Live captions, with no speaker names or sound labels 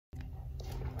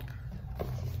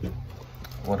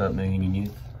What up, New Union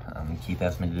Youth? Keith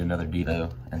asked me to do another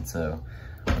Devo, and so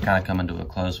we're kind of coming to a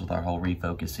close with our whole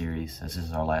refocus series. This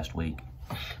is our last week,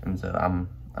 and so I'm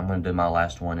going to do my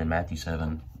last one in Matthew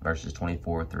 7, verses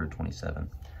 24 through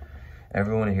 27.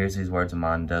 Everyone who hears these words of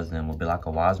mine and does them will be like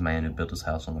a wise man who built his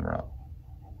house on the rock.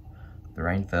 The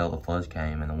rain fell, the floods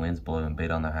came, and the winds blew and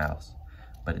beat on their house,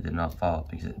 but it did not fall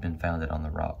because it had been founded on the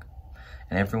rock.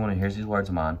 And everyone who hears these words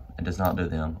of mine and does not do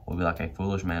them will be like a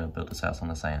foolish man who built his house on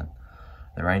the sand.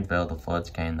 The rain fell, the floods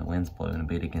came, the winds blew and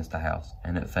beat against the house,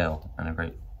 and it fell, and a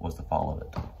great was the fall of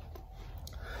it.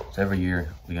 So every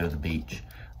year we go to the beach,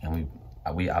 and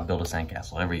I build a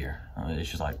sandcastle every year. It's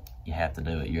just like, you have to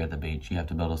do it. You're at the beach, you have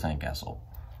to build a sandcastle.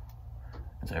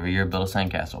 And so every year I build a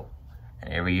sandcastle,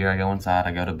 and every year I go inside,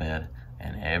 I go to bed,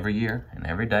 and every year and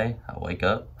every day I wake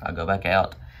up, I go back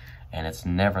out, and it's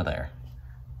never there.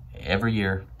 Every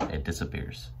year it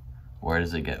disappears. Where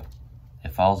does it go?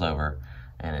 It falls over,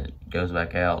 and it goes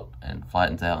back out and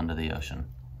flattens out into the ocean.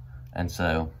 And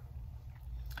so,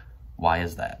 why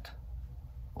is that?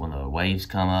 When the waves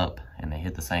come up and they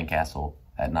hit the sandcastle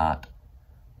at night,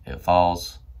 it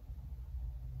falls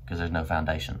because there's no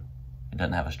foundation. It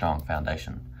doesn't have a strong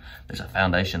foundation. There's a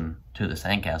foundation to the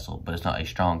sandcastle, but it's not a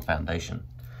strong foundation.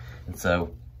 And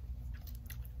so,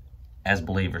 as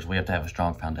believers, we have to have a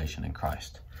strong foundation in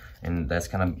Christ. And that's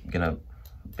kind of gonna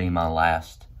be my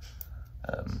last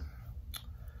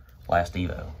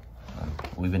Devo.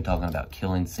 We've been talking about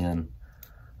killing sin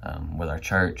with our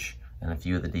church, and a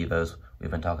few of the Devos,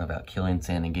 we've been talking about killing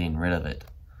sin and getting rid of it.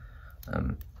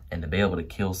 And to be able to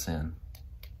kill sin,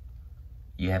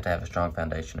 you have to have a strong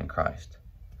foundation in Christ.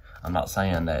 I'm not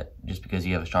saying that just because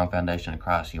you have a strong foundation in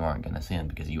Christ, you aren't going to sin,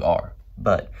 because you are.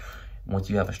 But once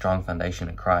you have a strong foundation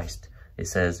in Christ, it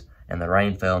says, and the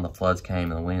rain fell and the floods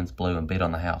came and the winds blew and beat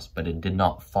on the house, but it did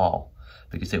not fall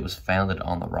because it was founded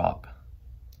on the rock,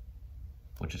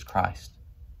 which is Christ.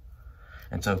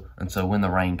 And so when the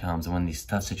rain comes and when these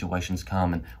tough situations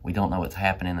come and we don't know what's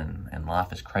happening and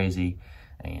life is crazy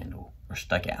and we're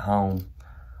stuck at home,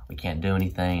 we can't do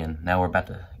anything, and now we're about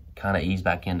to kind of ease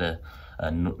back into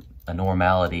a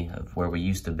normality of where we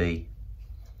used to be.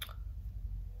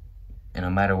 And no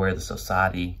matter where the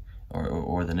society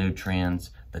or the new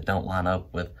trends that don't line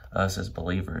up with us as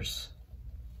believers,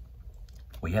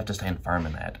 we have to stand firm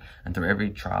in that. And through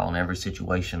every trial and every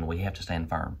situation, we have to stand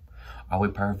firm. Are we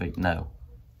perfect? No.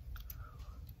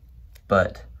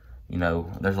 But, you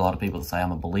know, there's a lot of people that say,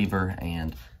 I'm a believer,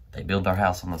 and they build their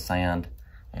house on the sand,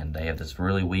 and they have this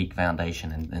really weak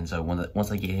foundation. And so once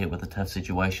they get hit with a tough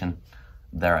situation,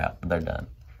 they're out. They're done.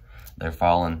 They're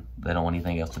fallen. They don't want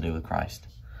anything else to do with Christ.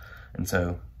 And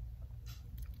so,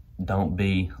 don't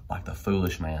be like the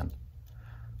foolish man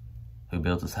who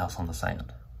builds his house on the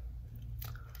sand.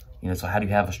 You know, so how do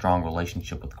you have a strong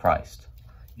relationship with Christ?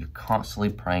 You're constantly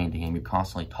praying to him. You're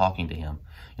constantly talking to him.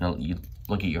 You know, you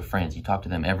look at your friends. You talk to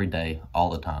them every day, all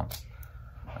the time.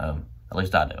 At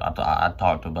least I do. I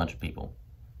talk to a bunch of people.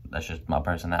 That's just my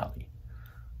personality.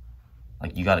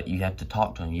 Like, you have to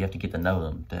talk to them. You have to get to know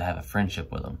them, to have a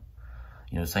friendship with them.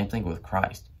 You know, same thing with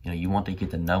Christ. You know, you want to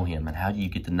get to know him. And how do you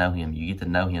get to know him? You get to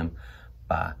know him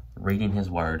by reading his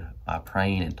word, by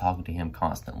praying and talking to him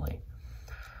constantly.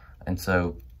 And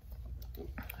so,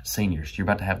 seniors, you're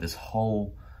about to have this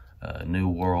whole new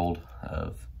world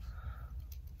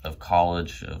of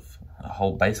college, of a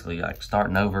whole, basically like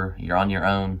starting over. You're on your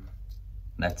own.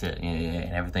 That's it.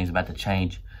 And everything's about to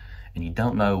change. And you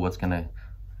don't know what's going to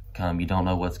come. You don't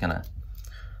know what's going to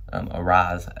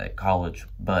arise at college.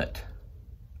 But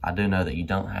I do know that you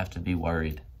don't have to be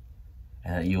worried,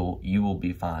 and that you will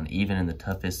be fine, even in the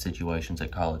toughest situations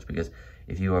at college. Because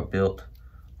if you are built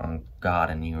on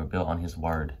God and you are built on his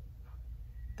word,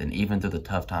 then even through the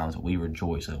tough times, we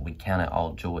rejoice, and we count it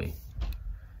all joy,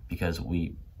 because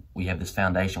we have this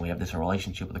foundation, we have this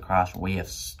relationship with Christ, where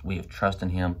we have trust in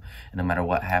him, and no matter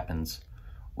what happens,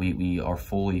 we are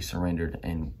fully surrendered,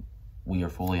 and we are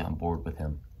fully on board with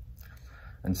him.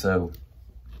 And so,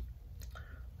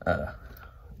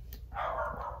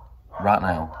 right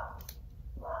now,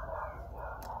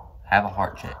 have a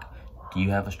heart check. Do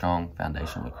you have a strong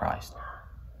foundation with Christ?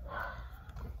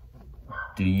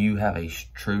 Do you have a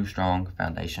true, strong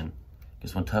foundation?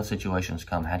 Because when tough situations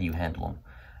come, how do you handle them?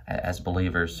 As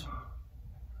believers,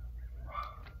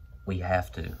 we have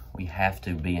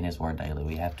to be in his word daily.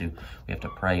 We have to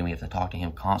pray, and we have to talk to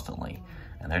him constantly.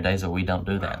 And there are days where we don't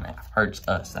do that, and that hurts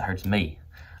us. That hurts me.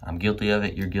 I'm guilty of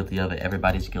it. You're guilty of it.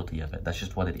 Everybody's guilty of it. That's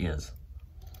just what it is.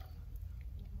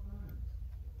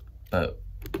 But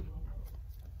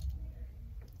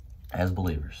as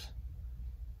believers,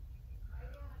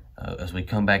 as we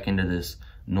come back into this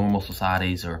normal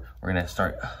societies, or we're going to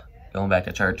start going back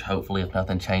to church, hopefully if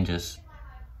nothing changes,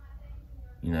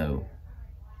 you know,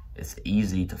 it's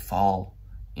easy to fall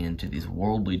into these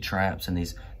worldly traps and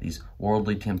these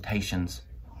worldly temptations.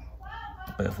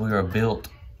 But if we are built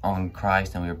on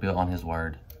Christ and we are built on his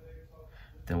word,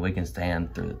 then we can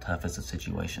stand through the toughest of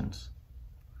situations.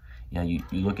 You know, you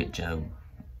look at Job.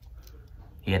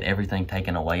 He had everything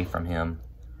taken away from him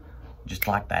just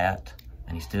like that,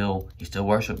 and he still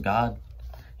worshiped God.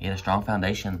 He had a strong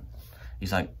foundation.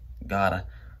 He's like, God,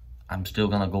 I'm still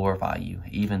going to glorify you.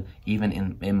 Even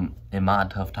in my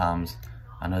tough times,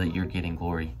 I know that you're getting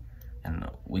glory. And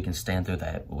we can stand through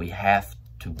that. But we have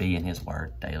to be in his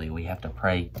word daily. We have to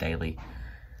pray daily.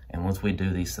 And once we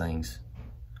do these things,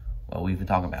 well, we've been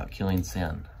talking about killing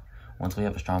sin. Once we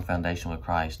have a strong foundation with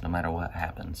Christ, no matter what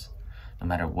happens, no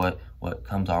matter what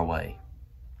comes our way,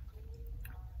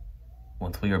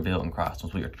 once we are built in Christ,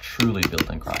 once we are truly built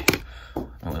in Christ,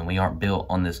 and we aren't built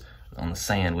on the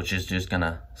sand, which is just going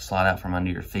to slide out from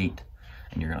under your feet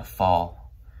and you're going to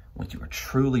fall. Once you are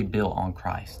truly built on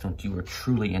Christ, once you are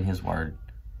truly in his word,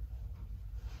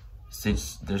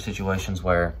 there's situations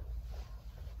where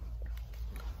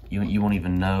you won't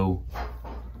even know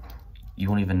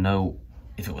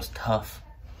if it was tough,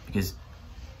 because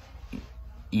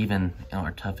even in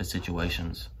our toughest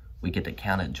situations, we get to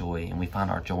count it joy, and we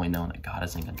find our joy knowing that God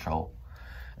is in control.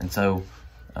 And so,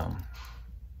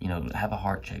 you know, have a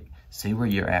heart check. See where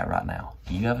you're at right now.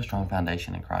 Do you have a strong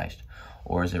foundation in Christ?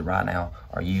 Or is it right now,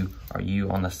 are you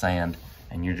on the sand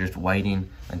and you're just waiting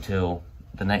until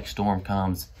the next storm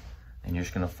comes and you're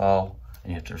just going to fall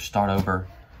and you have to start over?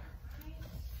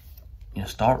 You know,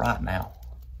 start right now.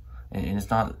 And it's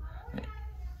not,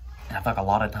 I feel like a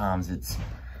lot of times it's,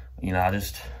 you know,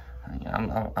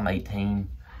 I'm 18.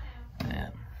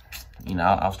 And, you know,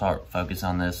 I'll start focusing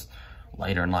on this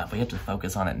later in life. We have to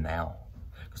focus on it now.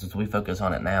 Because once we focus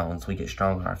on it now, once we get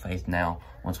strong in our faith now,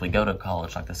 once we go to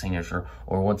college like the seniors,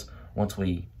 or once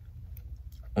we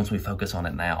focus on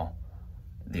it now,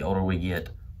 the older we get,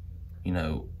 you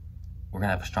know, we're going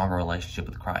to have a stronger relationship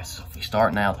with Christ. So if we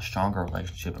start now, the stronger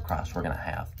relationship with Christ we're going to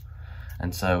have.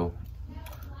 And so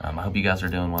I hope you guys are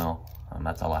doing well.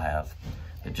 That's all I have.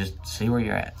 But just see where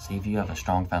you're at. See if you have a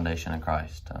strong foundation in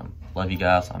Christ. Love you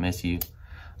guys. I miss you.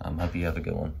 Hope you have a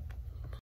good one.